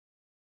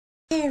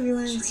Hey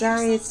everyone,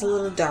 sorry it's a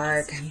little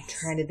dark. I'm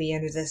trying to be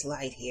under this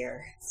light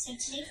here.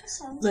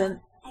 But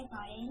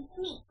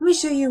let me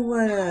show you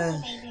what a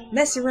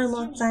messy room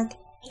looks like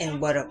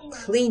and what a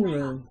clean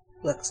room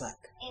looks like.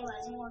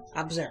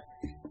 Observe.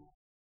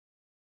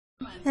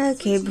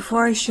 Okay,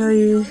 before I show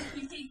you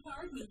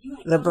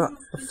the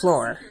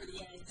floor.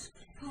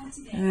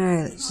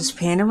 Alright, let's just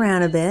pan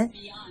around a bit.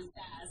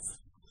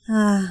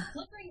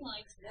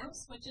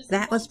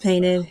 That was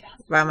painted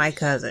by my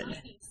cousin.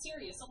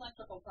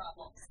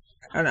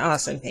 An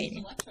awesome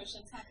painting.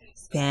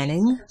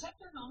 Panning.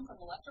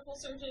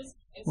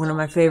 One of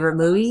my favorite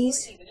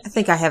movies. I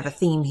think I have a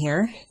theme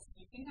here.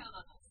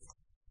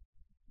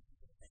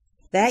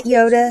 That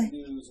Yoda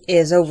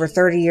is over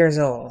 30 years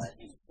old.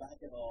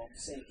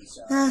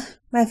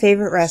 My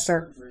favorite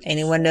wrestler.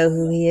 Anyone know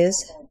who he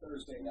is?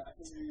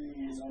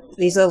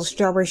 These little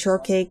strawberry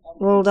shortcake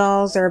roll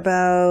dolls are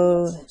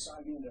about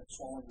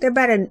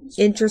an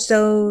inch or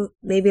so,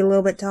 maybe a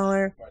little bit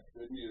taller.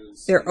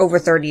 They're over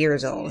 30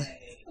 years old.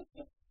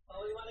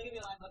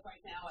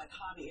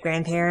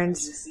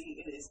 Grandparents. A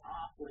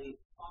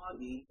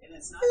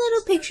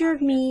little picture of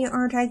me,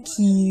 aren't I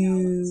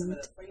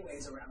cute?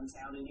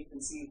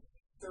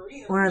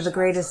 One of the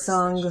greatest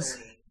songs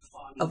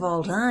of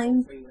all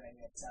time.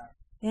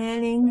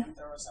 Panning,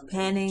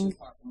 panning.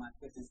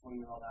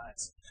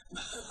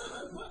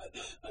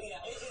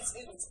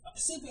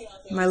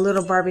 My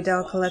little Barbie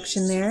doll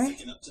collection there.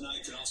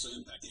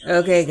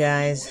 Okay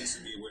guys,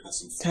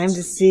 time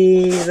to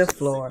see the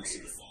floor.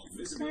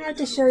 I have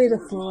to show you the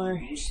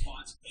floor.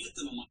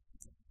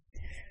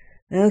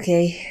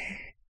 Okay.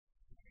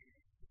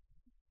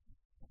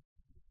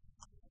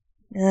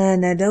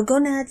 Now don't go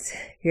nuts.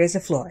 Here's the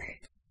floor.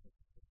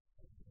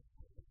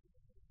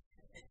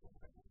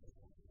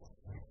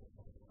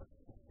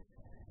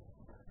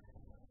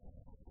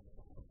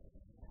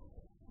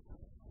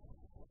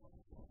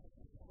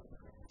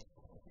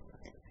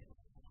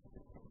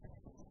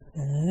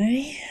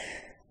 Alright.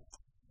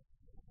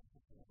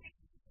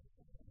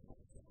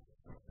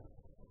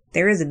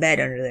 There is a bed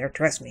under there,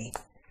 trust me.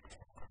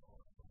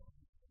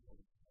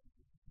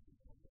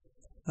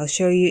 I'll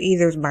show you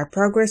either my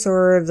progress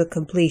or the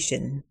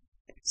completion.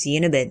 See you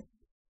in a bit.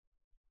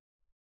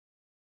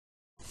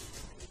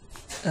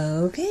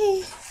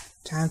 Okay,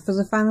 time for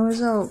the final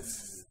result.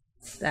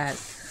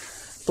 That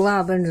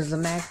blob under the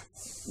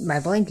my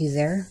blankies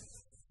there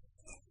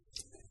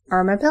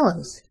are my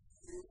pillows.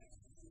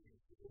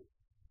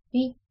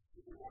 See?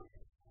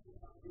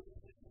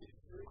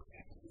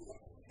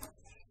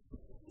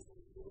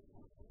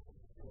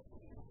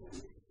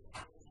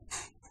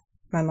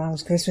 My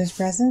mom's Christmas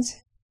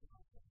presents.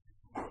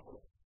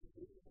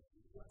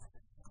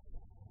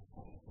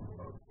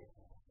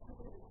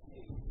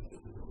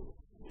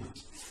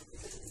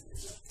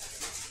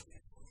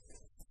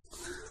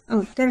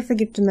 Oh, did I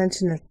forget to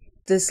mention that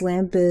this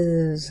lamp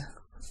is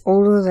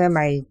older than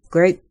my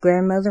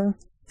great-grandmother?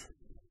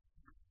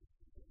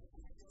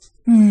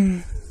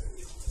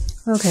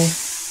 Okay.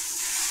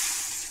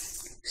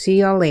 See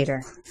y'all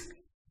later.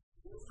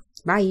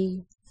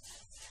 Bye.